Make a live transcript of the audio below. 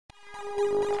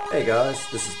Hey guys,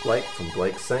 this is Blake from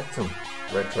Blake's Sanctum,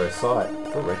 retro site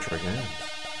for retro games.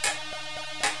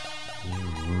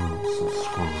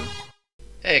 Subscribe.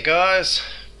 Hey guys,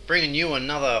 bringing you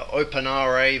another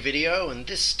OpenRA video, and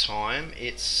this time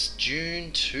it's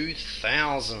June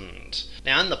 2000.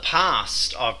 Now in the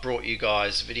past I've brought you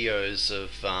guys videos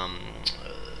of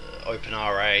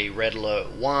OpenRA Red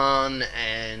Alert 1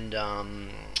 and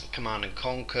Command &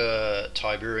 Conquer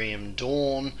Tiberium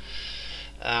Dawn.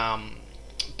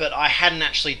 But I hadn't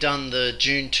actually done the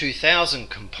June 2000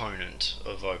 component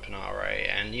of OpenRA,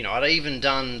 and you know, I'd even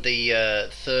done the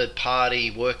third-party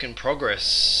work-in-progress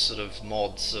sort of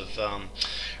mods of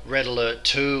Red Alert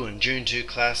 2 and June 2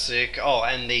 Classic,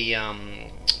 and the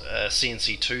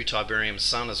CNC2 Tiberium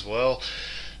Sun as well.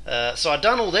 So I'd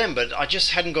done all them, but I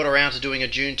just hadn't got around to doing a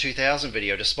June 2000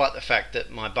 video, despite the fact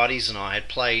that my buddies and I had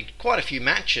played quite a few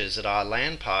matches at our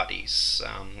LAN parties,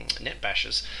 net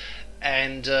bashes.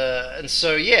 And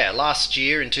so yeah, last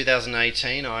year in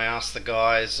 2018 I asked the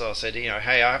guys, I said, you know,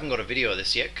 hey, I haven't got a video of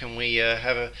this yet, can we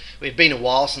have a, it'd been a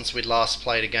while since we'd last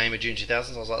played a game of June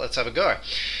 2000, so I was like, let's have a go.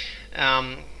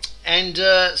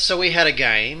 So we had a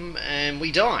game and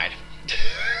we died.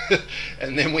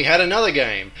 And then we had another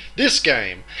game, this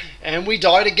game, and we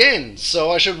died again. So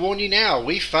I should warn you now,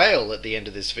 we fail at the end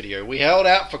of this video. We held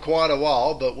out for quite a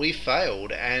while, but we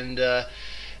failed,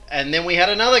 and then we had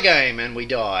another game and we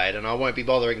died, and I won't be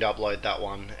bothering to upload that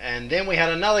one. And then we had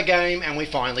another game and we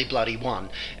finally bloody won.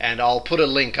 And I'll put a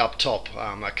link up top,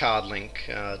 a card link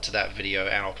to that video,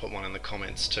 and I'll put one in the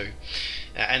comments too,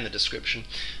 and the description,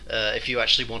 if you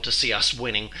actually want to see us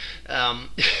winning.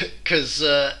 Because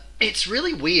it's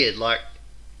really weird, like,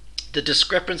 the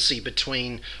discrepancy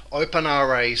between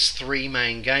OpenRA's three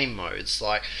main game modes.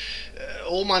 Like,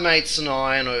 all my mates and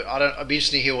I'd be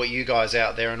interested to hear what you guys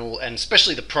out there and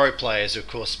especially the pro players, who of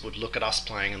course would look at us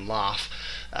playing and laugh.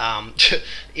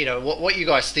 You know, what you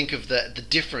guys think of the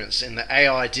difference in the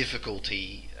AI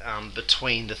difficulty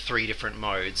between the three different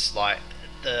modes. Like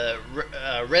the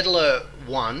Red Alert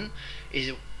 1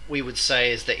 is, we would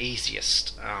say, is the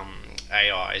easiest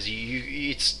AIs.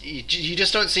 You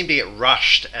just don't seem to get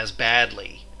rushed as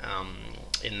badly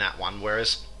in that one,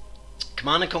 whereas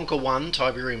Command & Conquer 1,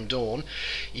 Tiberium Dawn,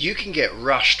 you can get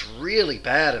rushed really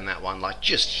bad in that one. Like,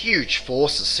 just huge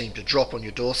forces seem to drop on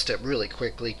your doorstep really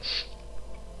quickly.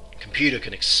 Computer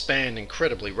can expand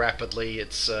incredibly rapidly.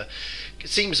 It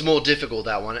seems more difficult,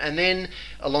 that one. And then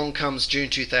along comes June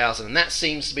 2000, and that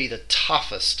seems to be the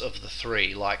toughest of the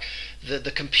three. Like,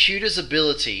 the computer's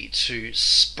ability to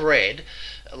spread,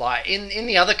 like in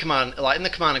the other command, like in the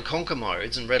Command & Conquer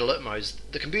modes and Red Alert modes,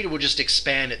 the computer will just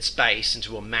expand its base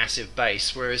into a massive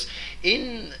base, whereas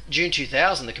in June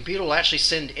 2000 the computer will actually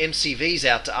send MCVs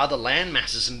out to other land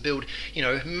masses and build, you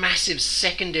know, massive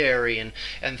secondary and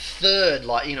third,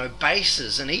 like, you know,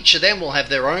 bases, and each of them will have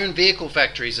their own vehicle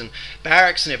factories and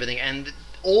barracks and everything, and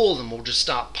all of them will just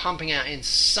start pumping out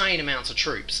insane amounts of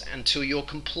troops until you're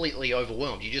completely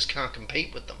overwhelmed. You just can't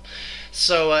compete with them.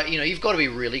 So you know, you've got to be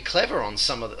really clever on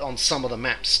some of the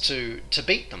maps to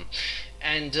beat them.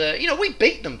 And you know, we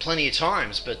beat them plenty of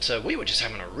times, but we were just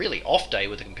having a really off day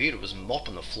with the computer. It was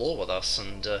mopping the floor with us,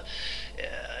 and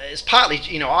it's partly,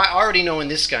 you know, I already know in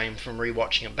this game from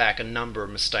rewatching it back, a number of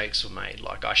mistakes were made.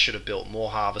 Like, I should have built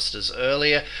more harvesters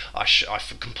earlier. I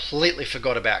completely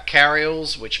forgot about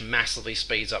carryalls, which massively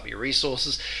speeds up your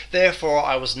resources. Therefore,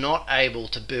 I was not able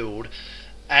to build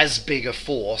as big a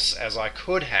force as I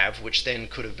could have, which then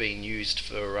could have been used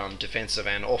for defensive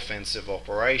and offensive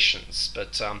operations.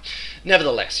 But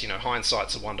nevertheless, you know,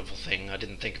 hindsight's a wonderful thing. I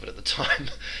didn't think of it at the time.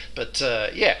 But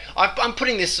yeah, I'm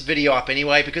putting this video up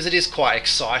anyway because it is quite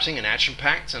exciting and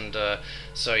action-packed, and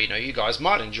so, you know, you guys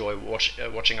might enjoy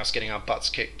watching us getting our butts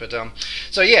kicked. But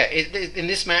so yeah, in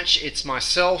this match, it's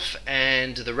myself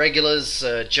and the regulars,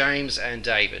 James and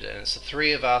David, and it's the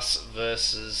three of us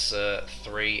versus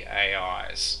three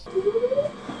AIs.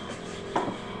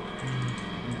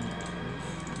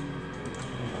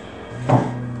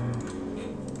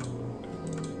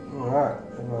 Alright,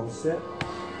 everyone set?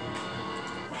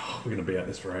 We're going to be at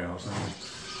this for hours, aren't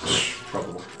we?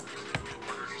 Probably.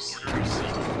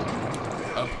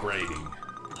 Upgrading.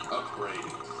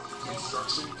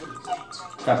 Construction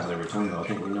complete. Happens every time though. I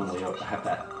think we normally have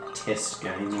that test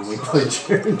game when we play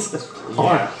June to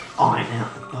iron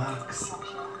out the bugs.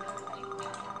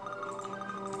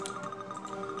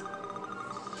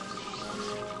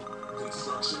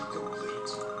 Construction complete.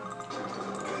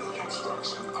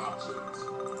 Construction options.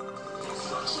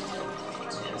 Construction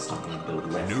complete. It's not going to build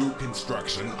left. New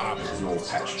construction There's options. an old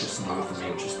patch just north of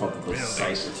me, which is probably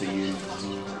safer to use.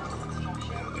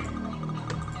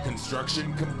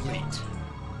 Construction complete.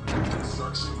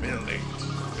 Construction building.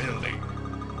 Building.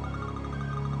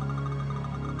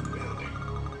 Building.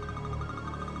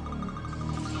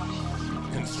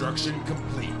 Construction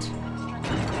complete.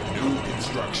 New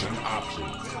construction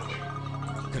options.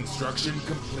 Construction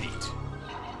complete.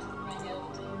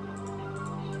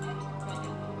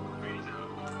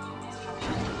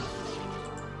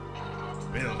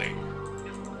 Building.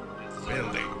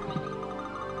 Building.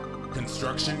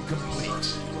 Construction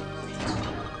complete.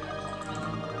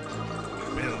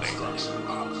 Building.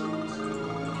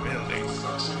 Building.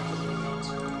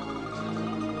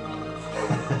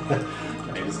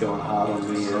 He's going hard on the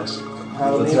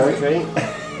How military.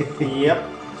 Yep.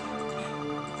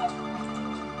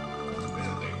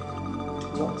 Building.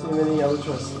 Not too many other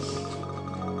choices.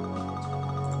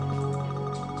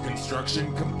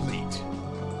 Construction complete.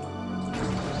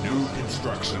 New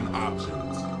construction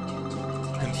options.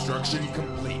 Construction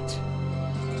complete.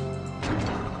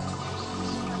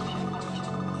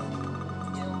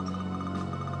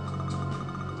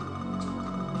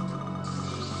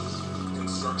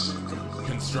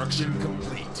 Construction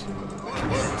complete.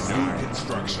 New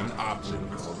construction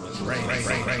options. Unit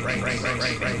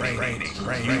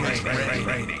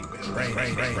ready.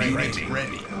 Unit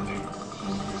ready.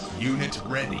 Unit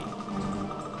ready.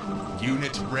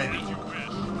 Unit ready. Unit ready.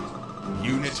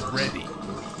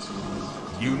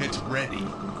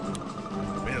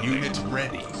 Unit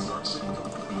ready.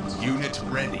 Unit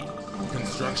ready.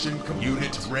 Construction.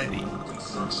 Unit ready.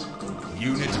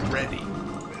 Unit ready.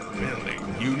 Building.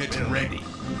 Unit ready.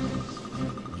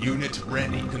 Unit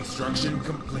ready. Construction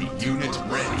complete. Unit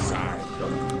ready.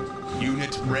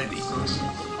 Unit ready.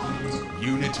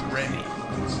 Unit ready.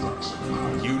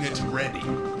 Unit ready.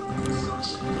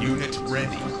 Unit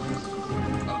ready.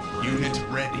 Unit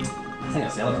ready. I think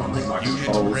that's the other one. I think my Unit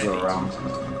controls ready. are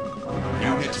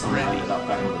Unit somehow ready. ended up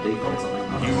back on the defaults. I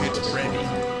think. Unit ready.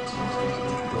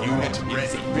 Unit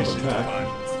ready. Mission attack.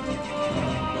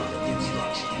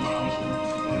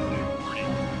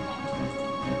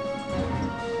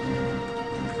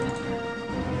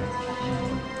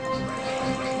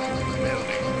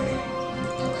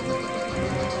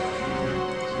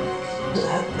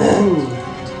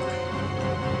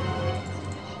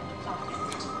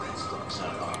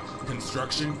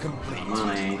 Construction complete.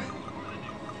 Money.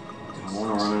 I want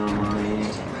to run out of money.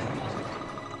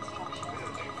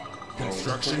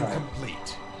 Construction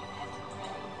complete.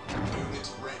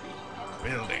 Unit ready.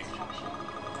 Building.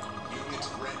 Unit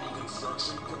ready.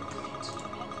 Construction complete.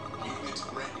 Unit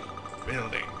ready.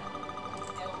 Building.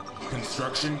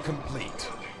 Construction complete.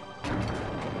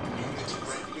 Unit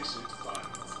ready.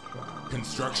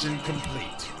 Construction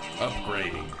complete.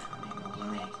 Upgrading.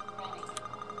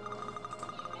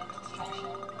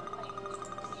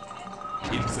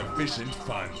 Insufficient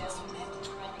funds.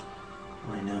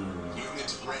 I know.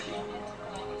 Unit ready.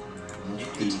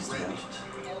 Not these left.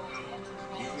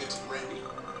 Unit ready.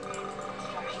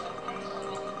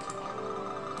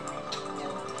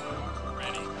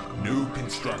 New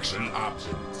construction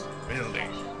options. Building.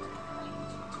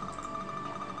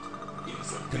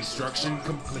 Construction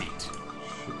complete.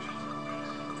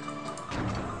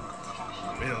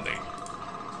 Building.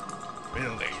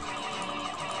 Building.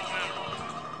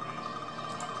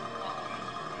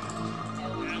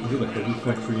 Is it a heavy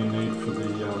factory you need for the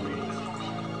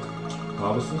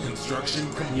harvesters?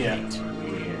 Construction complete. Yeah.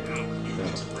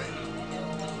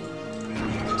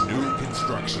 New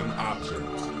construction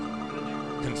options.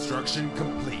 Construction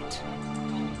complete.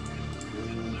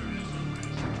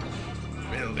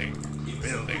 Building.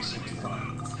 Building.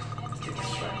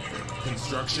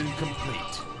 Construction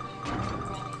complete.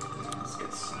 Let's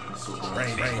get some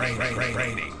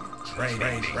Training.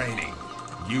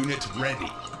 Unit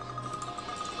ready.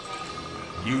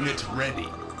 Unit ready.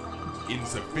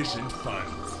 Insufficient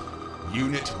funds.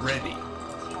 Unit ready.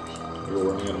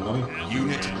 You're running out of money?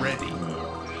 Unit ready. No.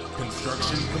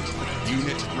 Construction complete.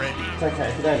 Unit ready. It's okay,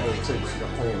 if you don't do it too, you've got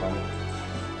plenty of money.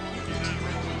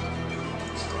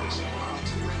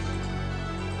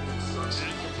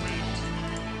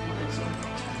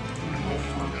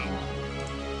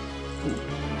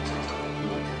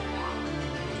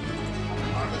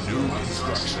 New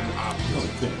construction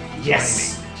options.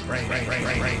 Yes! I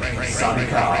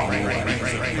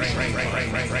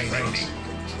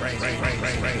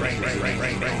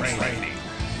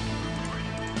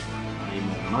need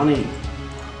more money.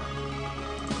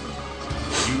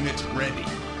 Unit ready.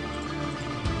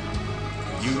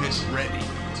 Unit ready.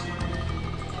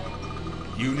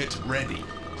 Unit ready.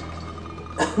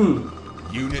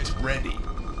 Unit ready.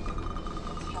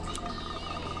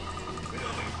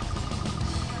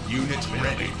 Unit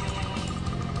ready.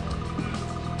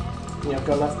 Yeah, I've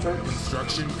got enough troops.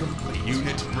 Construction complete.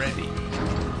 Unit ready.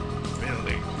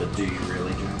 But do you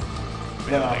really, James?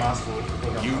 No, I'm asking you. I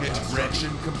think I'm Unit asking. ready.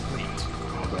 Complete.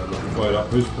 Wait up,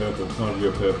 who's purple? None of you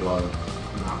are purple either.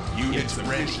 No. Unit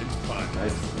ready. Fun. Okay.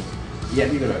 Yeah,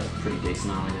 you got a pretty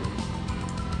decent army, didn't you?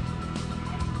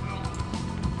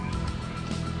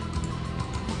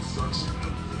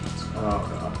 Oh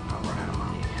god, I'm running out of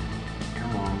money.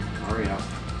 Come on, hurry up.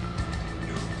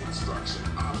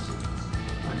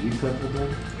 Are you purple then?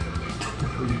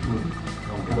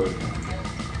 I'm blue.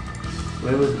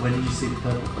 Where did you see the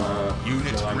purple card?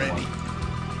 Unit line ready.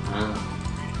 one.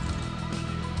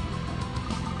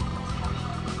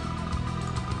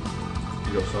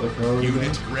 You got Sadako already?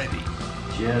 Unit there? ready.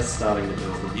 Just starting to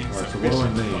build them. Alright, so what do I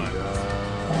need?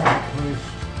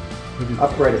 Who did-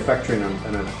 Upgrade a factory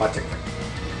and a high-tech factory.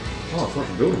 Oh, so I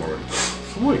can build them already.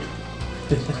 Sweet.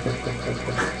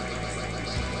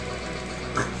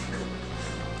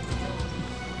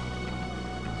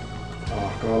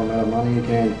 Oh god, I'm out of money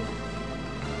again.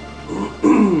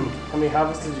 How many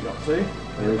harvests did you got? 2?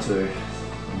 Only 2.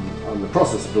 I'm in the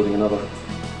process of building another.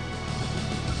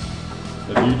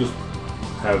 And you just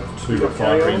have 2 You got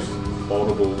refineries carry-ons? and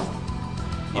multiple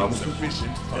harvesters.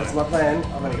 Insufficient That's funds. my plan.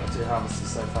 I've only got 2 harvesters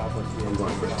so far, but yeah, I'm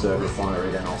going for a third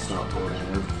refinery, then I'll start building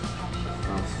it.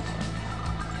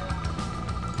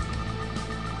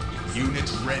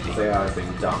 Unit ready. They are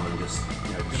being dumb and just,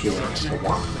 queuing for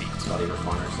one bloody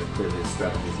refinery, so clearly the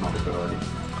strategy is not a good idea.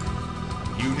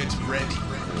 Unit ready.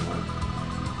 Anyway.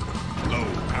 Low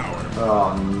power.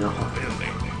 Oh no.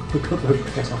 Building. Look at the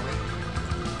power.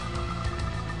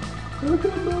 Look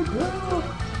at the power.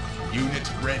 Unit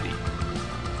ready.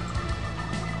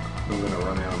 I'm gonna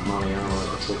run out of money, aren't I?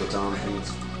 That's all the darn things.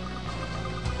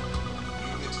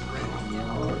 Oh no.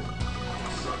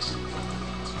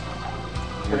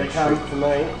 Here they come for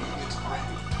me.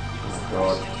 Oh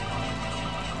god.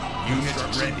 Unit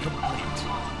ready. Complete.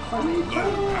 Low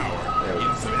power. There we go.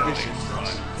 Insufficient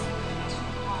funds.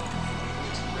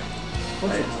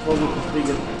 What's it? Wasn't as big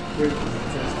as group as the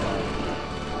first time.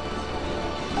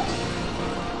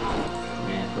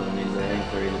 Yeah, put them in there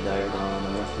for the day rather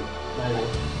than the rest of Maybe.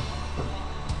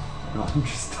 No, I'm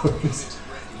just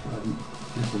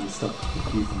usually stuff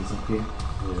confusing us up here.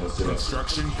 Yeah, that's it.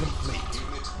 Construction complete.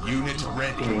 Unit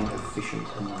ready. Being efficient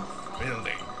enough.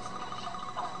 Building.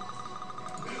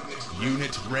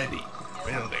 Unit ready.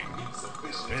 Building.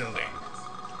 Building.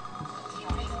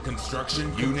 Construction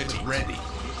unit ready.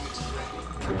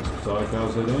 Sadako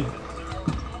already?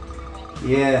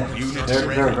 Yeah, Unit they're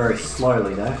ready. very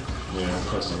slowly though. Yeah,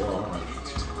 it's taking a while, aren't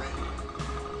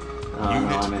Oh no,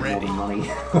 Unit I meant more ready. than money.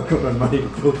 I've got no money to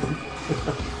build them.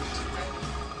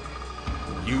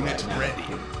 Unit Right, now. ready.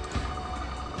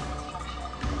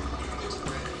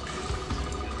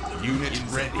 Unit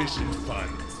ready. Insufficient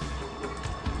funds.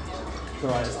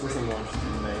 Alright, it's nothing more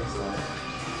interesting than me, so.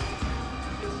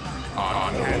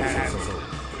 On hand.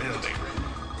 Building.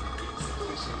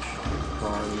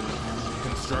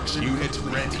 Construction unit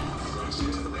ready.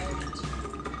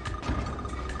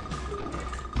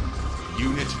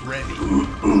 Unit ready.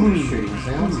 Shooting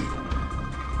sounds.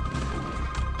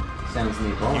 Sounds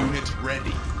nearby. Unit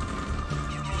ready.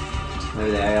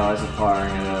 Maybe the AIs are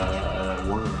firing at a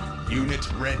worm. Unit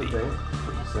ready. Could be.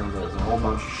 Sounds like there's a whole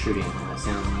bunch of shooting and it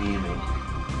sounds near me.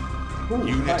 Ooh,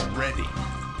 Unit hey. ready.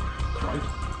 Right?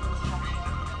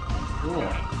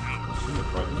 Yeah.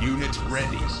 Unit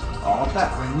ready. Oh,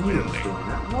 that I knew it was doing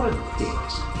that. What a dick.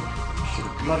 Should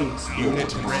have bloody explored. Unit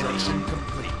construction construction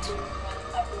complete.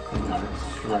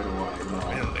 straight away.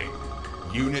 Right. Building.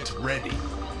 Unit ready.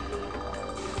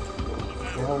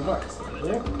 $400,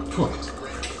 yeah?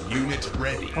 Unit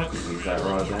ready. I could use that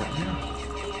right out.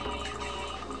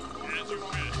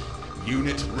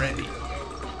 Unit ready.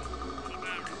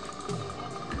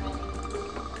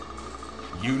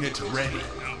 Unit ready.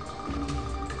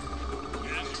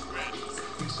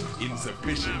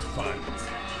 Insufficient funds.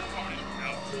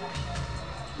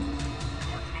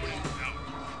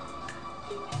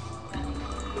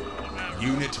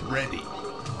 Unit ready.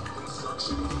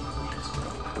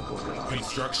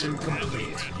 Construction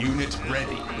complete. Unit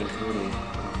ready. It's really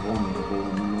vulnerable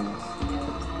and nice.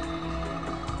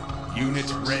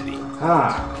 Unit ready.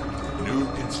 Ah! New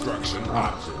construction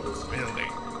options.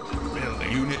 Building.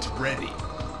 Building. Unit ready.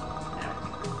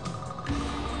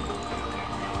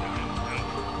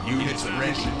 Unit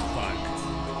ready. Funds.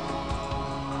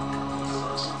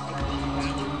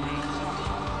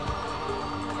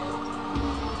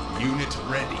 Unit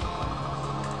ready.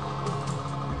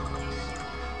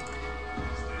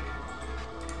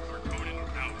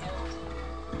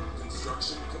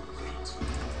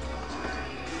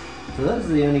 So those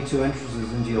are the only 2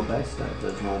 entrances into your base, though,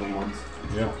 those northern ones.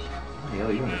 Yeah.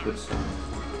 Hell, you're in a good start.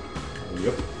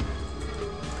 Yep.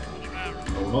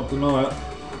 I will not deny it.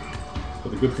 But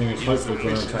the good thing is, hopefully, if they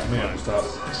don't attack me, I can start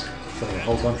sending a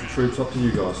whole bunch of troops up to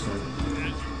you guys soon.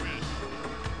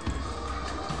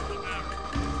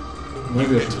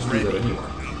 Maybe I should just do that anyway.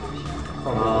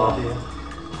 Probably a good idea.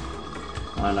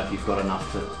 I don't know if you've got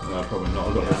enough to. No, probably not.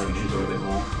 I've got I less think than you should do a bit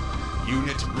more.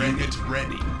 Unit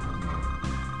ready.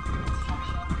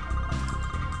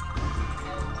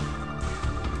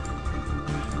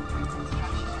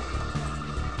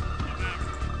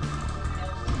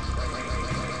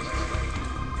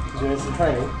 Doing some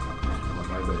training.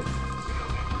 Maybe.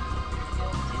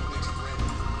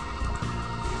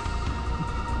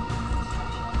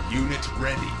 Unit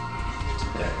ready.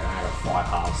 Yeah, I got 5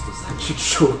 harvesters. That should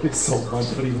surely solve my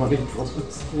bloody money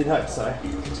problems. You'd hope so.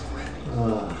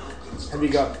 Have you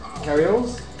got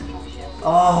carryalls?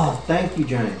 Oh, thank you,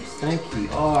 James. Thank you.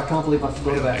 Oh, I can't believe I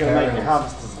forgot about You're going to make your carriers.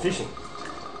 harvesters efficient.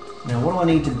 Now, what do I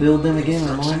need to build them again?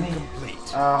 Remind me. Complete.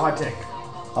 High tech.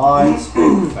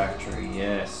 High-tech factory.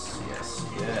 Yes.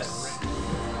 And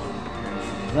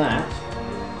for that, I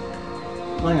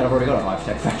think I've already got a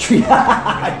high-tech factory.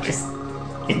 I just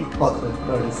didn't bother to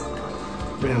notice.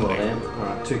 Pretty well, then.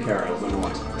 Alright, 2 carriers on the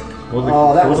way.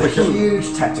 Oh, that was a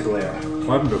huge tactical error. I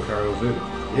haven't built carriers either.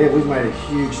 Yeah, we've made a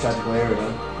huge tactical error though.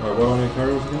 Alright, why don't I need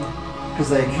carriers again? Because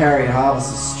they carry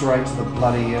harvesters straight to the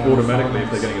bloody... Automatically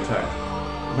if refineries. they're getting attacked.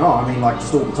 No, I mean like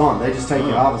just all the time. They just take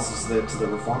your harvesters to the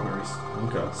refineries.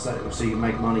 Okay. So you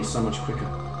make money so much quicker.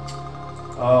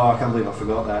 Oh, I can't believe I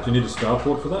forgot that. Do you need a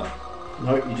starport for that?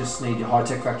 No, you just need your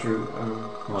high-tech factory,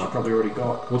 which you probably already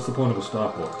got. What's the point of a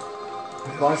starport?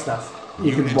 Buy stuff.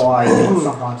 You can buy them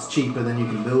sometimes cheaper than you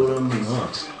can build them. And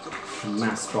Oh.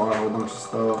 mass buy a whole bunch of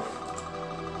stuff.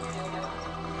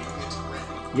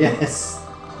 Yes!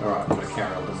 Alright, I'm going to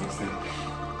carry on the next thing.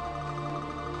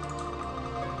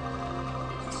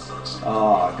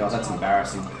 Oh god, that's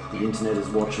embarrassing. The internet is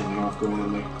watching and I've gone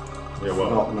and Yeah, well.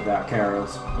 forgotten about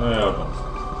carriers. Yeah, I've done.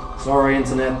 Sorry,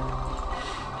 internet.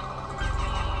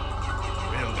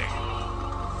 Building.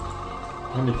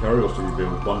 How many carriers do you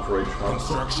build? 1 for each house?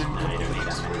 Construction No, you don't need that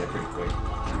complete. many, they're pretty quick.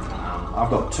 I've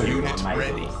got 2, Unit but I may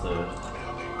ready. build a 3rd.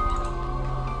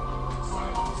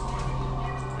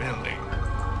 Building.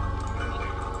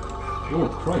 Oh,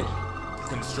 crate.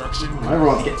 Construction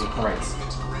Everyone's getting crates.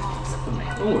 Except for me.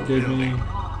 Oh, it gave me...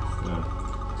 Yeah.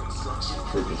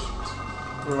 Troopers.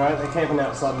 Alright, they're camping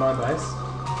outside my base.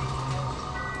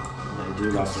 They do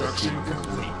like those Construction things.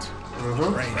 complete.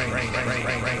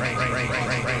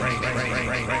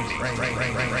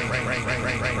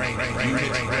 Unit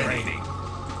ready.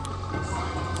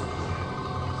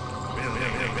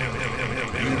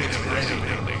 Unit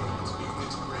ready.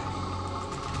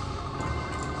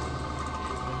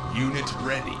 Unit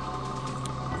ready.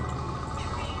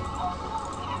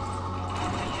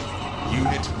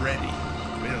 Unit ready.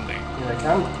 Building. Here they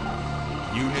come.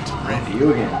 Unit For ready. you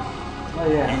again. Oh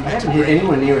yeah. They haven't hit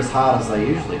anywhere near as hard as they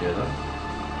usually do, though.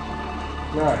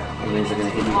 No. That means they're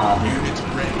going to hit you hard now. Unit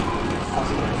ready.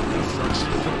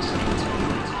 Construction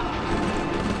complete.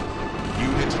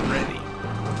 Unit ready.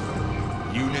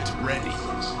 Unit ready.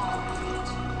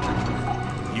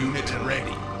 Unit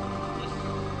ready.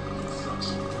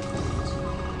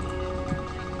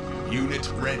 Unit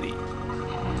ready.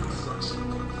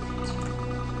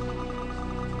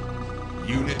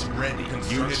 Unit ready.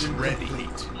 Unit ready.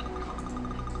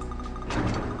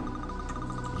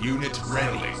 Unit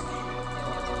ready.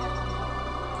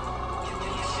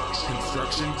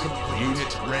 Construction complete.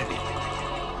 Unit ready.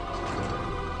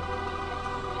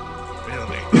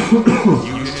 Building.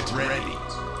 Unit ready.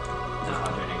 No, I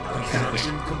don't need another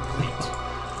Construction complete.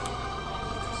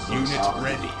 Unit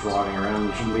ready. Driving around,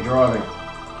 you shouldn't be driving. I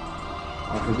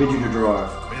forbid you to drive.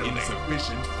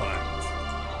 Insufficient funds.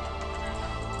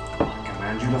 I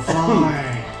command you to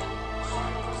fly.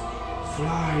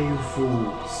 Fly, you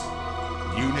fools.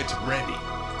 Unit ready.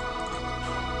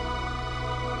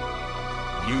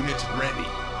 Unit ready.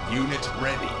 Unit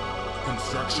ready.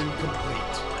 Construction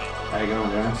complete. How you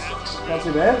going, James? Not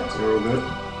too bad. You're all good?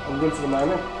 I'm good for the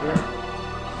moment. Yeah.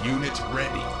 Unit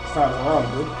ready. As far as I know, I'm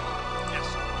good.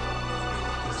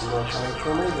 This is all coming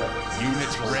from me, but...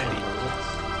 Unit ready.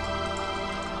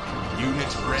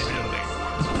 Unit ready.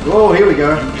 Oh, here we go.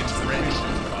 Unit ready.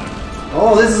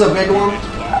 Oh, this is a big one.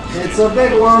 It's a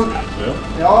big one.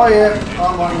 Yeah? Oh, yeah.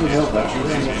 I might need help,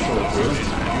 actually. I'm not sure.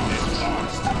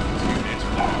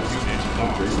 Oh,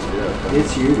 Jesus, yeah.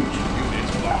 It's huge.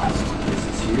 This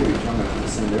is huge. I'm going to have to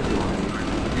send everyone in.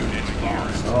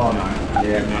 Oh, no.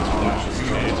 Yeah, no, I'm actually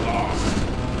struggling.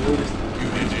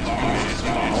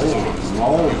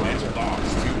 Oh,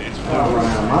 I'm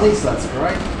running out of money, so that's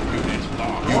great.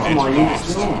 What are my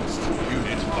units doing?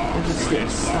 They're just getting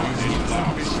stuck.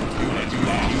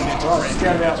 Right,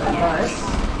 scout out that base.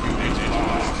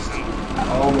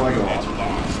 Oh my god.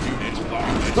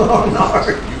 Oh no!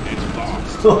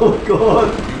 Oh god!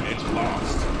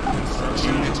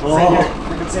 Oh,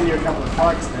 We can send you a couple of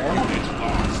pikes there.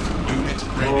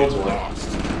 oh boy.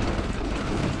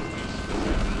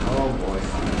 Oh boy.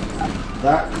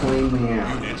 That cleaned me out.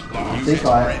 I think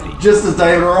just as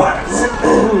David arrives,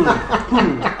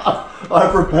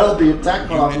 I've repelled the attack,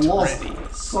 but I've lost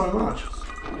so much.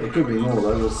 There could be more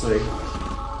though, we'll see.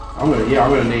 I'm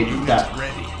gonna need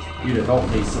you to help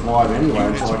me survive anyway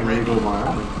until I can rebuild my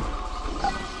army.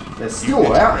 They're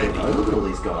still out there though, look at all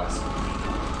these guys.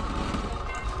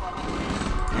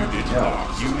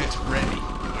 Unit ready.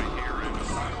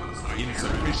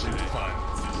 Insufficient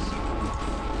funds.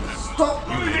 Stop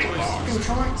moving!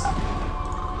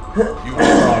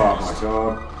 Oh my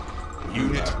god.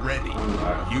 Unit ready.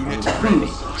 Unit ready.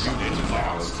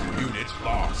 Unit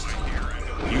lost.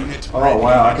 Unit Oh ready.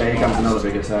 wow, okay, here comes another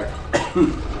big attack.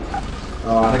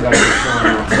 Oh, I think I should try my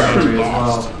artillery as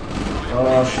well.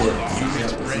 Oh shit.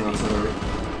 Yep, it's an artillery.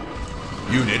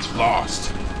 Unit lost.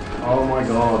 Oh my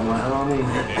god, my army.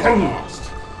 Unit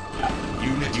lost.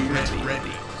 Unit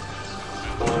ready.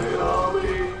 My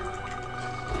army.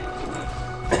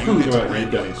 Go out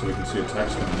here, Danny, so we can see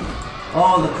attacks coming.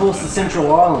 Oh, of course, the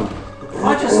Central Island.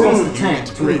 I just lost a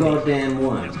tank to a goddamn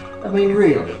worm. I mean,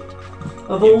 really.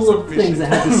 Of all the things that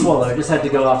had to swallow, it just had to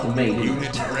go after me, didn't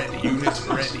it? Unit ready. Unit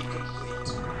ready.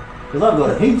 Because I've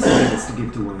got heaps of units to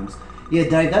give to worms. Yeah,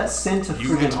 Dave, that centre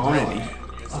friggin' island.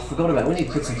 I forgot about it. We need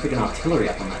to put some friggin' artillery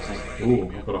up on that thing.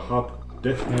 Ooh, I've got a hub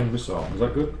death hand missile. Is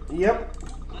that good? Yep.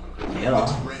 Yeah,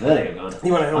 very good.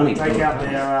 You want to help me take build out it.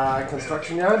 their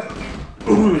construction yard?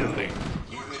 Building.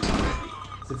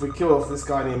 So if we kill off this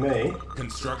guy near me,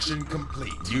 Construction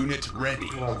complete. Unit ready.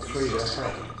 I'm free to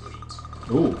help.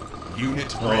 Ooh.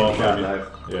 Unit Oh, ready. maybe. Dave.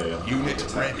 Yeah.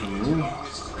 Unit ready.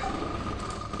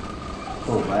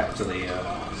 Pull back to the,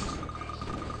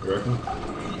 You reckon?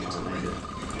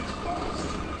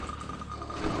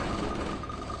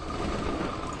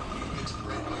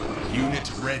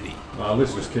 Unit ready.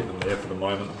 Let's just keep them there for the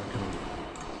moment.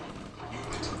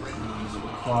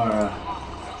 require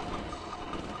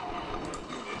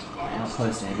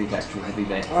outpost, heavy factory, heavy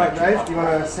base. Alright, Dave, do you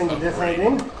want to send your death raid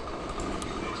in?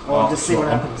 Or just see what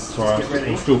happens? Sorry, Just get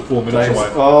ready. I'm still 4 minutes Dave's-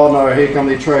 away. oh no, here come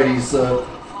the Atreides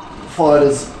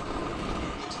fighters.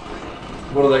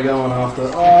 What are they going after?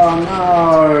 Oh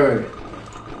no!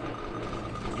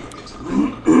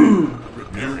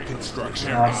 New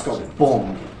construction. I just got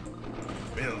bombed.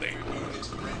 Building.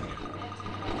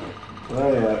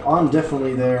 I'm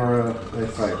definitely their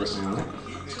favourite now.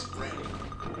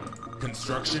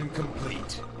 Construction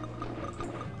complete.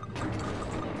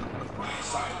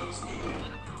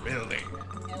 Building.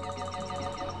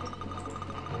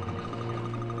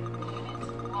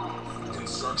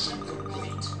 Construction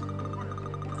complete.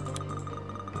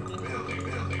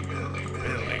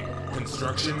 Building.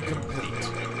 Construction complete.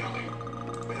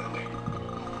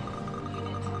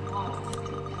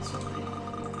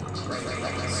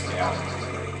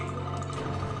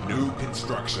 New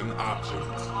construction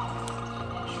options.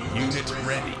 Unit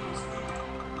ready.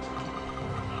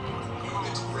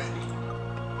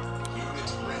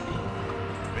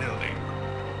 Building.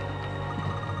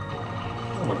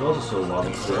 Oh my god, it's so long.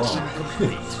 Construction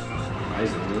complete.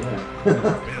 Amazing, isn't it?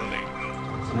 Building.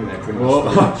 Maybe they're pretty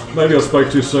Well, much maybe I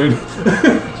spoke too soon. oh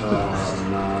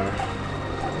no.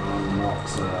 I'm not.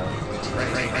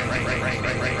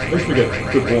 At least we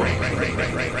get good warning.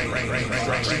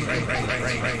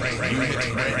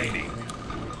 Unit ready.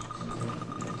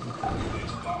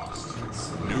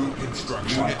 New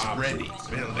construction ready.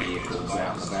 Building. Vehicles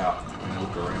out and about.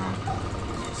 Look around.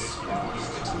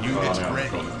 Unit Oh, no.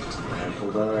 ready.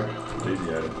 Careful there.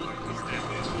 Deviated.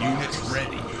 Unit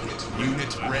ready.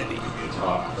 Unit ready.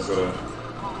 I've got a...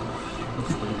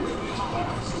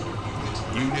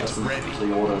 Unit ready.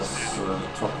 The order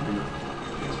top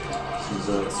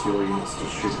converts your units to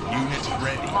shoot Unit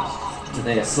ready. to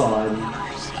their side.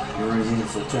 Your own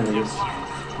units alternatives.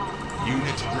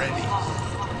 Unit ready.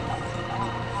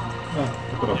 I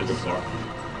put up a good fight.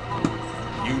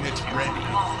 Unit ready.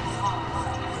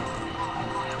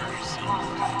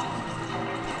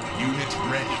 Unit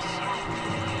ready.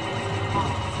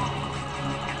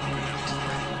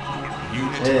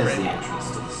 Unit There's the ready. entrance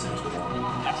to the central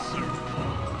one.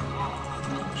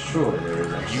 Surely there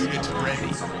is actually Unit another ready.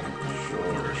 entrance on it.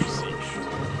 Sure.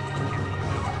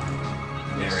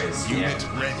 There is, Unit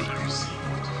yeah. ready.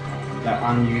 That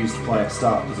unused player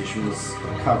start position was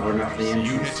covering up the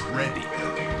entrance. Unit ready.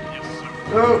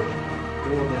 Oh!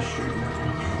 God, they're shooting.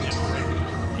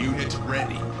 Unit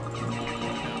ready.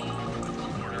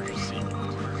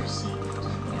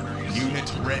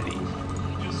 Unit ready.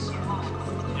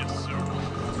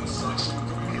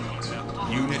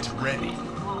 Unit ready.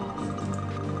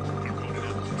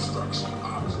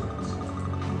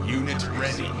 Unit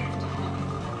ready.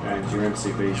 And your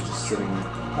MCB's just sitting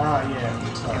there, Ah,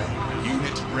 yeah. Sorry.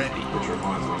 Unit ready. which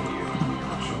reminds me of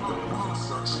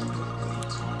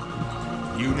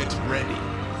you. Unit ready.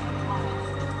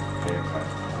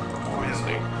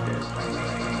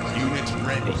 Unit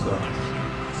ready.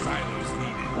 Silos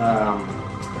needed.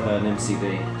 An MCB.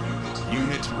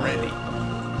 Unit ready.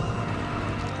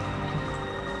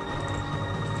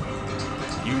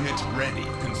 Unit ready.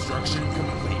 Construction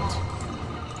complete.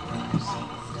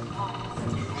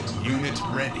 Unit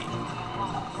ready.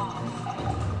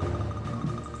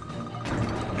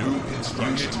 New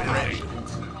construction ready.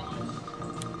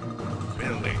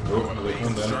 Building.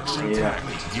 Construction Yeah.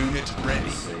 complete. Unit ready.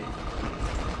 Let's see.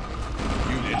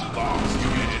 Unit lost.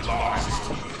 Unit lost.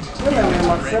 I don't know where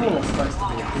my feminine is supposed to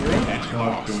be appearing. Unit God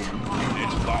lost. damn.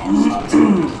 Unit lost.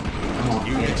 Come on,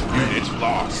 Unit get it. unit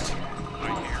lost.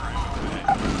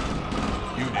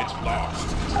 Unit lost.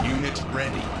 Unit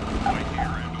ready.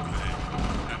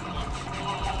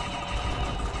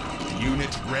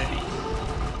 Unit ready.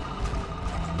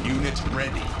 Unit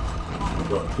ready. I've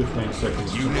got 15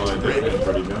 seconds to Unit my ready. dead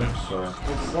ready now, so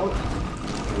Excellent.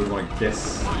 with my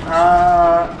guess.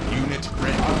 Unit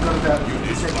ready. I've got about 50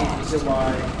 Unit seconds lost. until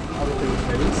my other thing's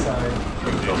ready, so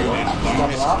Unit double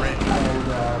up ready. and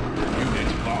Unit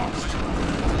lost.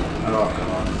 Oh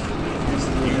god.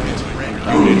 Unit ready.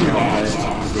 Unit Unit lost.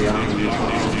 lost. The army Unit lost.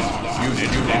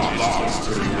 Unit lost.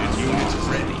 Unit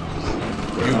ready.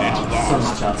 Unit So lost.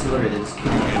 much artillery that's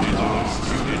killing Unit me. lost.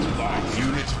 Unit lost.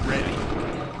 Unit ready.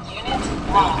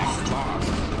 Lost. Lost.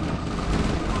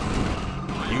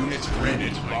 Unit ready.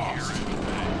 Lost.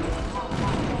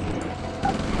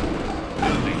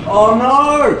 Oh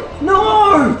no! No!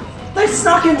 They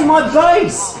snuck into my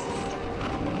base!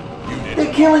 Unit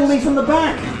They're killing me from the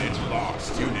back! Unit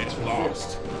lost. Unit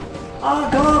lost. Oh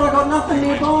god, I got nothing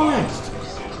nearby!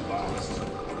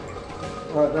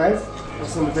 Alright, Dave,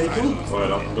 what's on the beacon?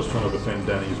 Wait, I'm just trying to defend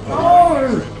Danny's point.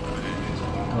 No!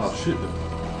 Oh shit.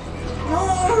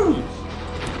 No!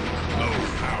 Low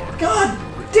power. God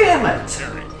damn it!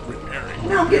 Repairing. Repairing.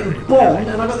 Now I'm getting bombed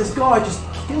and I got this guy just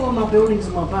killing my buildings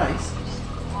in my base.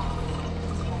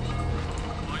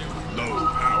 Low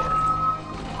power.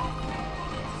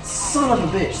 Son of a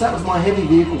bitch, that was my heavy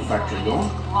vehicle factory gone.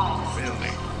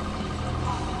 Building.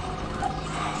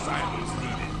 Silos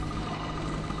needed.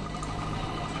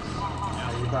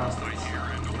 Oh, you bastards.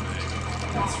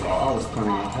 That's right, I was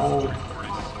planning a whole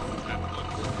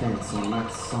defense on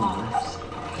that side. I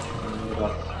ended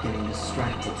up getting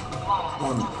distracted.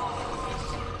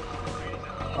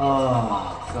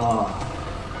 Oh god.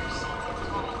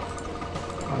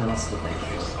 What else did they do?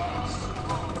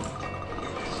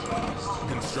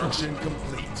 Construction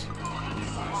complete.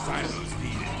 Silos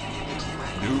needed.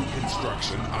 New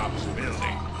construction option.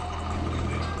 Building.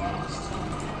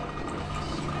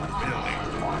 Building.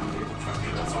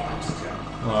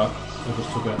 Alright, I just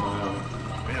took out my army.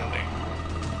 Building.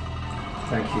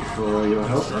 Thank you for your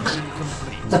help. Construction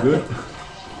complete. It's good.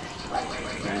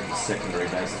 And the secondary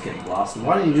base is getting blasted.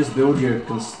 Why don't you just build your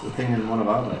thing in one of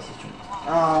our bases?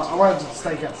 I wanted to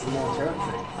stake out some more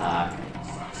territory. Ah, okay.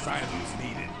 Silos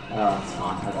needed. Oh, that's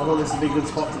fine. I thought this would be a good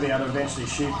spot to be able to eventually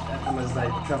shoot at them as they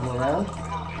travel around.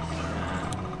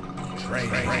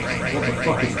 What the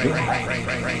fuck is this? Dave,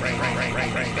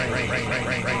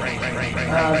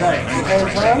 you hang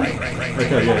time?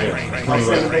 Okay, yeah. I Tell me see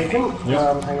the about it. beacon.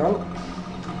 Yep. Hang on.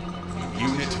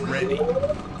 Unit ready.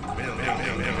 Building.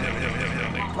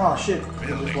 Oh shit, I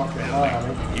just walked out my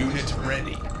army. Unit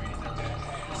ready.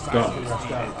 Done.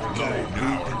 Rushed out. Low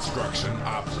new construction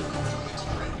option.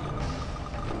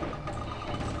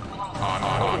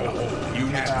 On.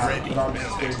 Unit ready. But I'm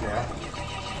screwed now.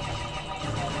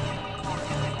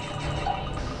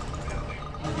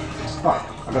 Fuck,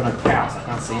 I've got no cows, I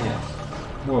can't see anything.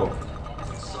 Whoa.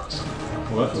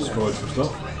 Well, that destroyed some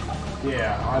stuff.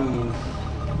 Yeah, I'm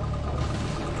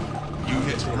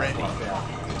Unit ready. fucked out.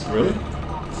 Really?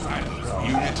 Silos.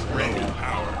 Unit ready.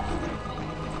 Power.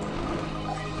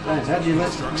 James, how'd you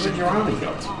let your army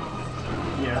go?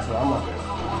 Yeah, that's what I'm not doing.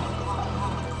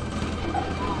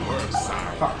 Word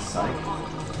side. Fuck's sake.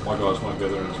 My guys won't go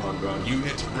there in time going.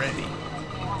 Unit ready.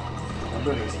 I'm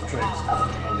building some tricks, but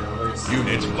I'm gonna lose.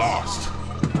 Unit lost.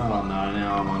 Oh no,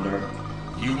 now I'm under.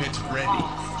 Unit ready.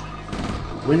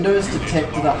 Windows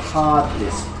detected a hard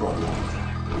disk problem.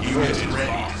 Unit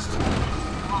ready.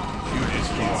 Unit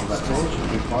cancel that turn. Should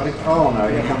keep fighting. Oh no,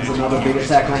 here comes another big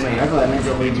attack on me. Hopefully that means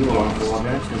I'll leave you alone for a while,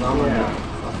 James, because I'm on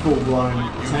a full-blown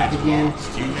attack again.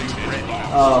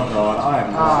 Oh god, I have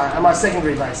no... and my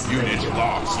secondary base is Unit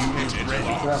lost. Unit ready.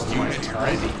 Unit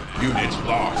ready. Unit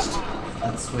lost.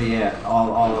 That's where, yeah,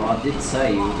 I did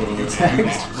say you were getting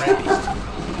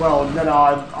attacked. Well, no,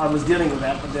 I was dealing with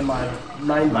that, but then my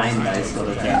main base got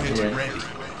attacked, Unit yeah. ready.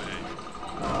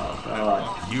 Oh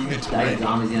god. Unit Dave's ready.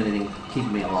 army's the only thing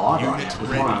keeping me alive right now, because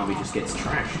my army just gets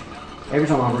trashed. Every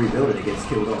time I rebuild it, it gets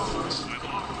killed off.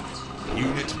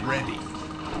 Unit ready.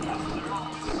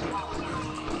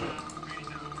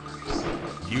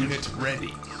 Unit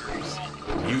ready.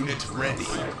 Unit ready.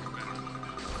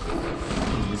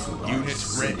 Unit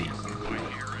ready.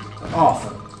 Oh,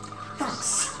 for fuck's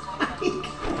sake!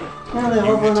 Now they're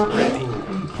leveling up there. Are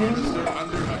you kidding me?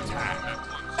 Under attack.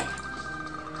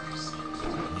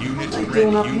 Unit What are you ready.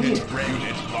 doing up Unit here? ready.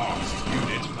 Unit lost.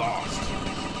 Unit lost.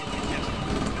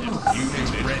 Unit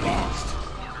ready. Lost.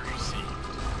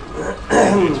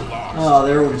 Unit lost. Oh,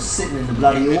 they're all just sitting in the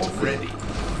bloody Unit orphan. ready.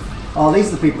 Oh,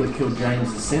 these are the people that killed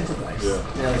James's centre base. Yeah.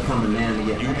 Now they're coming down to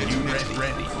get me. Unit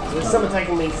ready. There's some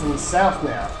attacking me from the south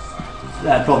now.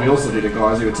 That probably also did the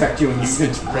guys who attacked you in the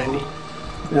centre. ready.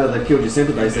 Now they killed your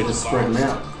centre base, they just spread them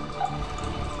out.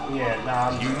 Yeah,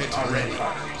 nah, Unit I'm ready.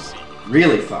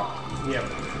 Really fucked. Yep.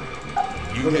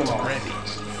 Unit ready.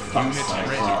 Fuck's Unit sake.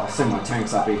 ready. I'll send my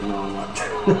tanks up even though I'm like...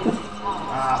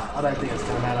 I don't think it's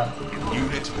gonna matter.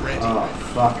 Unit ready. Oh,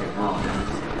 fucking hell, man.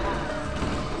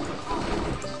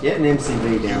 Get an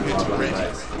MCV down to our bloody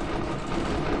base.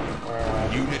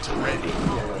 Unit ready.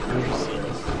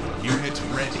 Unit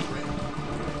ready.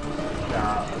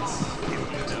 Nah,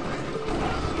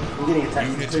 I'm getting attacked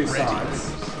from Unit two ready. sides.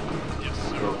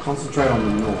 We'll concentrate on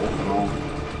the north and I'll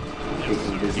keep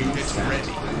them busy. Unit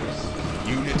ready.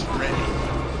 Unit ready.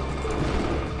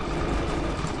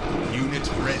 Unit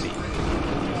ready.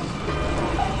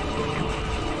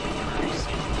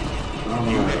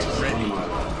 Unit ready.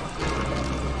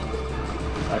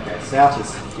 Okay, south is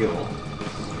secure.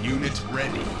 Unit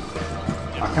ready.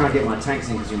 I can't get my tanks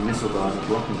in because your missile guys are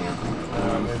blocking me.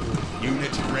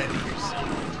 Unit ready.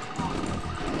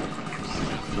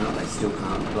 No, they still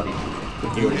can't bloody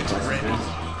put building Unit place ready. defense.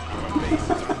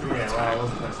 Yeah, well, I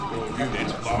wasn't supposed to be. Unit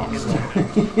lost.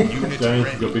 Unit James, you've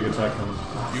ready. got a big attack coming.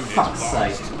 Unit Fuck's lost.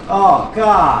 sake. Oh,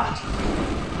 God!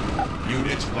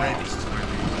 Unit ready.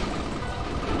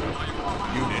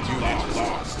 Unit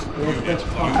lost. Where's the Unit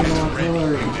fucking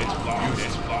artillery? Unit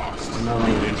lost. I'm not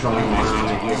even controlling my army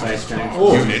at your base, James.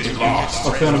 Oh, Unit lost. I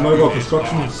found a mobile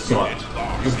construction site.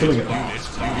 I'm killing it.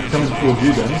 Coming towards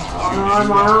you, Dennis. Oh no,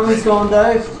 my army's gone,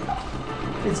 Dave.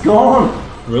 It's gone.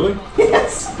 Really?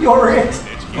 Yes, you're it.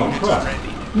 Oh,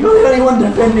 crap. You're the only one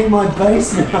defending my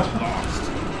base now.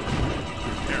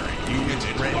 Unit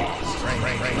ready.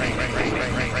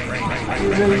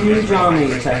 There's a huge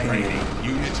army attacking me.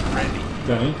 Unit ready.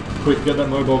 Danny, quick, get that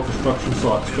mobile construction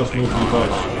site. It's just north of your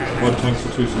base. My tanks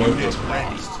are too slow for Unit it.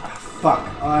 ready. Fuck,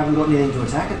 I haven't got anything to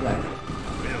attack it, Dave.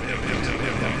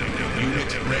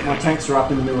 Unit ready. My tanks are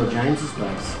up in the middle of James's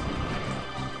base.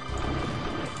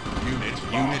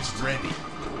 Unit ready.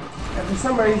 And for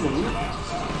some reason,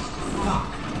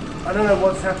 I don't know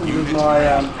what's happened with my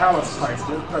palace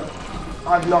placement, but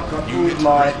I've not got any of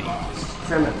my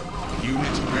Fremen.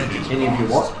 Unit ready. Any of you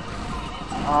what?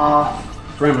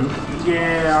 Fremen.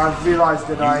 Yeah, I've realised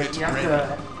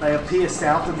that they appear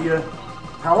south of your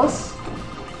palace,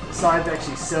 so I have to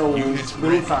actually sell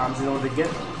wind farms in order to get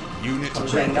them. Unit I'm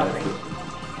ready. getting nothing.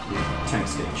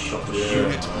 Tanks getting shot to shit.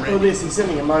 Unit Well, ready. this, he's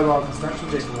sending a mobile construction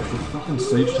vehicle. Fucking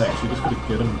siege tanks, you just gotta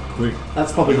get them quick.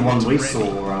 That's probably the one we saw,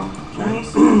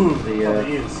 James. Oh, The, it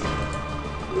is.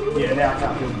 Yeah, now I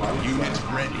can't build one. Unit So.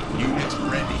 ready. Unit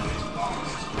ready.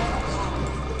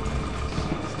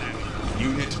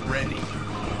 Unit ready.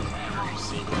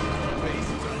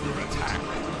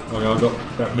 Okay, I've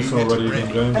got that missile Unit ready again,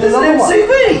 ready. James. There's an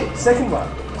MCV! Second one.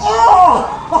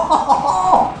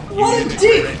 Oh! What a Unit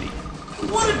dick! ready.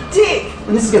 What a dick!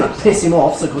 And this is going to piss him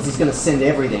off, so because he's going to send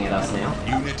everything at us now.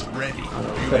 Unit ready.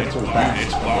 Better pull back.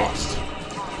 Unit lost.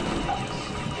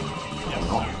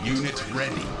 Unit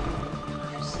ready.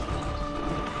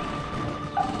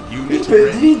 Unit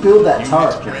Did he build that Unit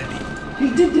turret, James? ready.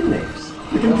 He did, didn't he?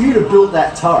 The computer built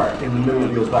that turret in the middle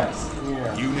of your base.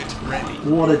 Yeah. Unit ready.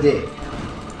 What a dick.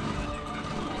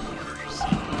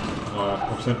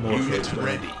 I've sent more Unit troops.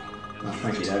 ready. Oh,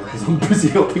 thank you, Dave, because I'm busy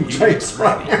helping James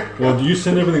right now. Well, you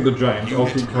send everything to James, I'll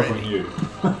Unit keep covering ready. you.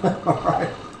 Alright.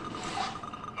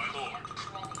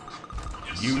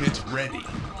 Unit ready.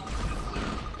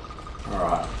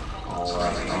 Alright.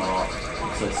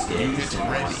 I'll so scared to Unit send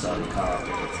my ready. starting car.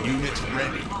 Unit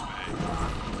ready.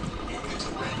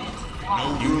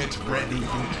 No unit ready.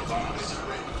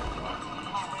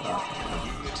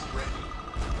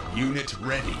 Unit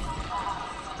ready.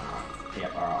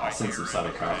 Yep, alright, I'll send some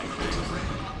starting car.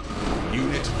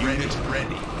 Unit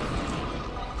ready.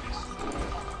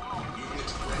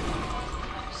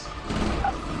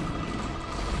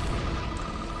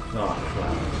 Oh,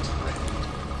 crap.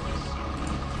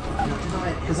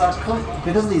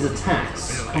 Because of these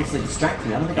attacks constantly distract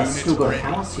me, I don't think I've still got a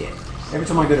house yet. Every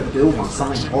time I go to build one,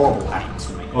 something horrible happens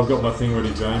to me. I've got my thing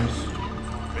ready, James.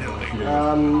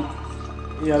 Yeah.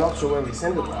 Yeah, I'm not sure where we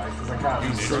send it though, because I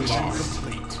can't see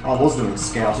it. I was doing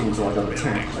scouting until I got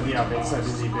attacked. But yeah, I've been so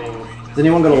busy being... Has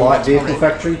anyone got a light vehicle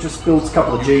factory? Just builds a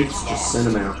couple of jeeps, just send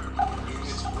them out.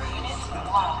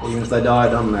 Even if they die, it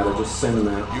doesn't matter, just send them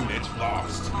out. Unit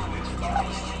lost.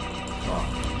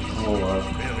 Oh,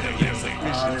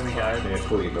 there we go. yeah,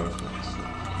 cool, you guys.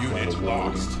 Unit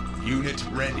lost. Unit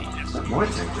ready. That my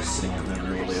tank just sitting out there in the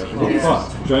middle of the open.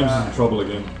 Oh, James is in trouble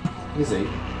again. Is he?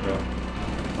 Yeah.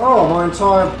 Oh, my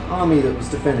entire army that was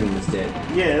defending him is dead.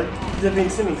 Yeah, they've been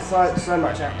sending so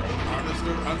much at me.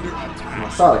 Harvester under I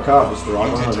attack. started car just right, I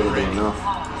don't know if it'll be enough.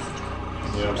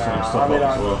 Yeah, I'm setting I stuff mean,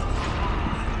 up as well.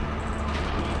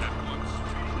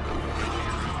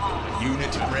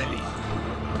 Unit ready.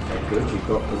 Okay, good, you've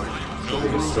got the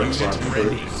biggest threats right Unit through.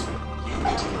 ready.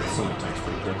 Sonic tank's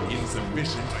pretty good.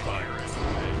 Insufficient fire.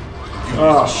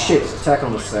 Oh shit, attack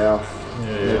on the south. Yeah,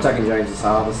 They're yeah. attacking James's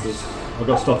harvesters. I've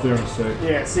got stuff there in a sec.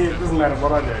 Yeah, see, it doesn't matter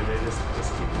what I do, they just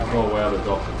keep coming. Oh wow, they've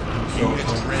got Unit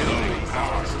ready.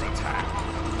 Power attack.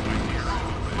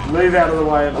 Move out of the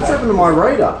way of What's that. happened to my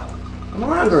radar? Am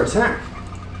I under attack?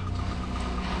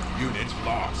 Unit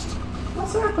lost.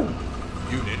 What's happened?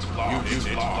 Unit lost.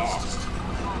 Unit lost.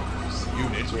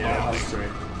 Unit Yeah, I'm lost. screwed.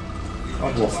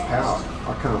 I've lost power.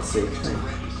 I can't see a thing.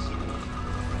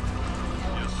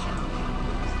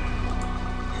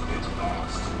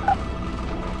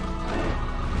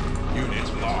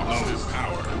 Unit lost. No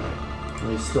power.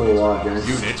 He's still alive, James.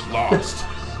 Unit lost.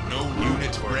 No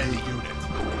unit ready. Unit.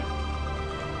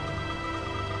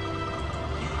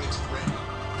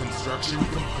 Construction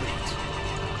complete.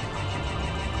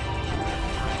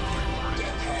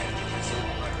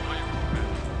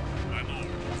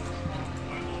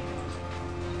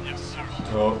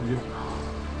 Oh, you,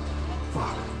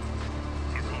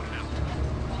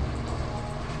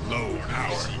 Low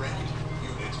power.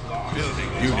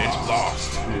 Building unit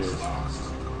lost.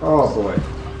 Oh boy.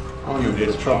 I'm in a bit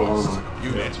of trouble, aren't I?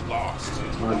 Unit lost.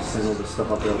 I just sent all this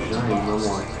stuff up there with James, and I'm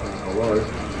like, hello.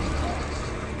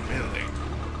 Building.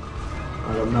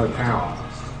 I got no power.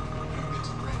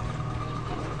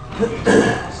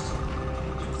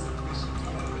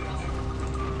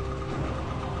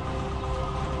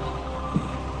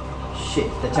 Shit,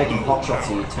 they're taking pot shots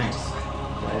at your tanks.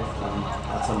 Dave,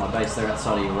 outside my base, they're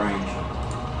outside of your range.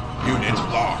 Unit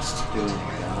lost. Do anything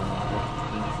about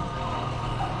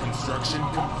Construction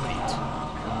complete. it.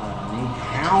 I need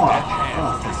power.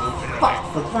 Oh, thank fuck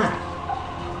for that.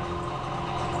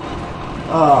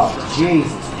 Oh,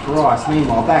 Jesus Christ.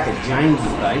 Meanwhile, back at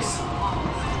James's base.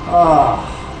 Oh,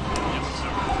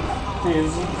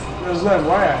 There's no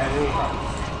way I had any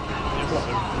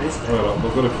this bad. well,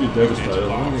 I've got a few devastators. I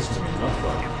don't think it's going to be enough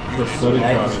though. I've got 30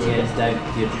 Dave, cars yes, there. Dave,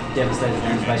 you devastated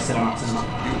James's base. Set him up, set him up.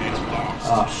 Unit lost.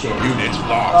 Oh, shit. Unit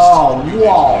lost. Oh,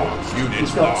 whoa. Unit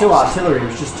He's got lost. 2 artillery,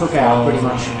 which just took out pretty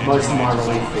much most of my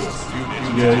relief feeds.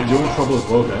 Yeah, you're in trouble as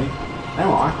well, Danny. Am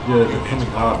I? Yeah, they're coming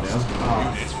hard now.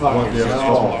 Oh, Won't fucking be able to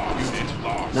hell. stop Unit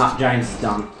lost. Nah, James is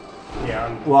done.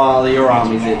 Yeah, Well, your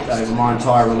army's it. My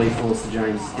entire relief force to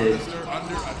James is dead. They're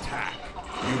under attack.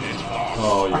 Unit lost.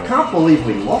 Oh, yeah. I can't believe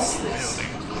we lost this.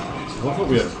 Well, I thought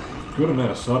we had a good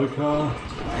amount of Sardaukar.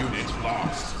 Unit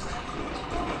lost.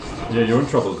 Yeah, you're in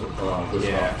trouble. With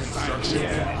Construction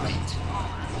complete.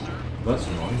 That's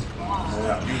annoying.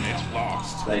 Unit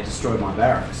lost. They destroyed my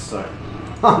barracks, so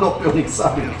I'm not building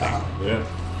Sanctum. Yeah.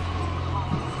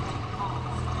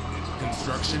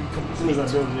 Construction as soon complete. as I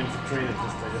build an infantry, they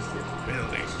just get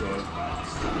Building. destroyed.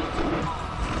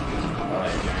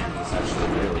 It's actually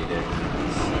really dead.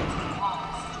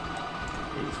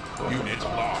 Unit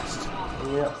lost.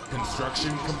 Yep.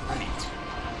 Construction complete.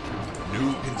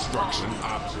 New construction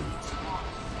options.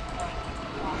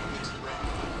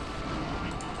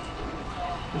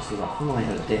 This is like, I only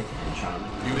had a death hand charm.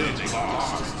 Unit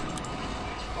lost.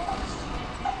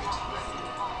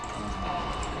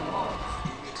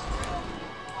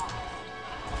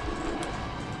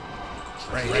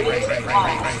 Unit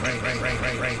lost.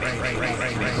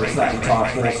 Because that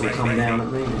entire force will come down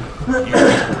at me.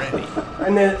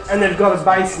 And they've got a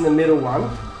base in the middle one.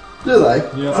 Do they?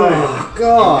 Yeah. Oh,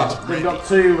 God. They've got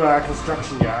 2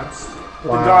 construction yards.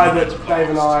 Wow. The guy that Dave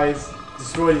and I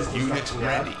destroyed his Unit construction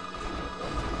yard. ready.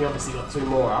 He obviously got 2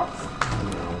 more up.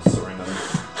 No, surrender.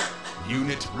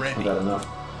 Unit ready. About enough.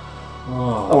 I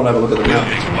Oh, want to have a look at the map.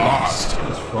 Building lost.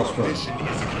 that's frustrating. Mission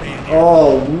is a failure.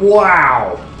 Oh,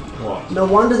 wow. What? No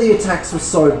wonder the attacks were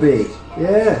so big.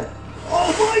 Yeah.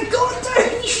 Oh my God,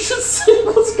 Dave, you should see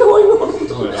what's going on.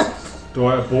 Oh, yeah. Do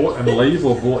I abort and leave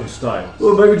or abort and stay?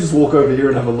 Well, maybe just walk over here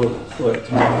and have a look. Like,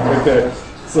 okay,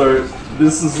 so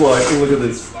this is like, look at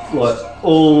this. Like,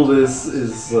 all this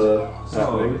is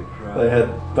happening. crap. They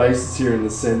had bases here in the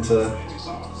center.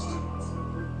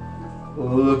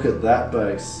 Look at that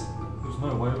base. There's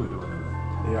no way we're doing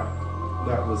it. Yeah,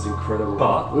 that was incredible.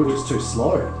 But- we were just too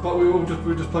slow. But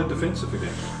we just played defensive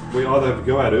again. We either have to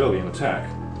go out early and attack.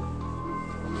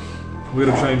 We'd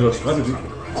have changed our strategy.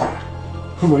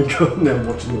 Oh my God! Now I'm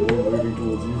watching the wall moving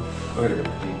towards you. I'm gonna go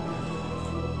back in.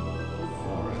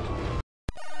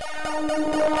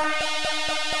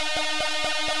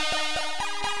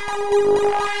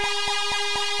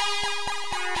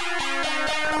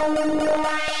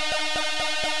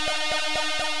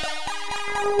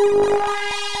 Unit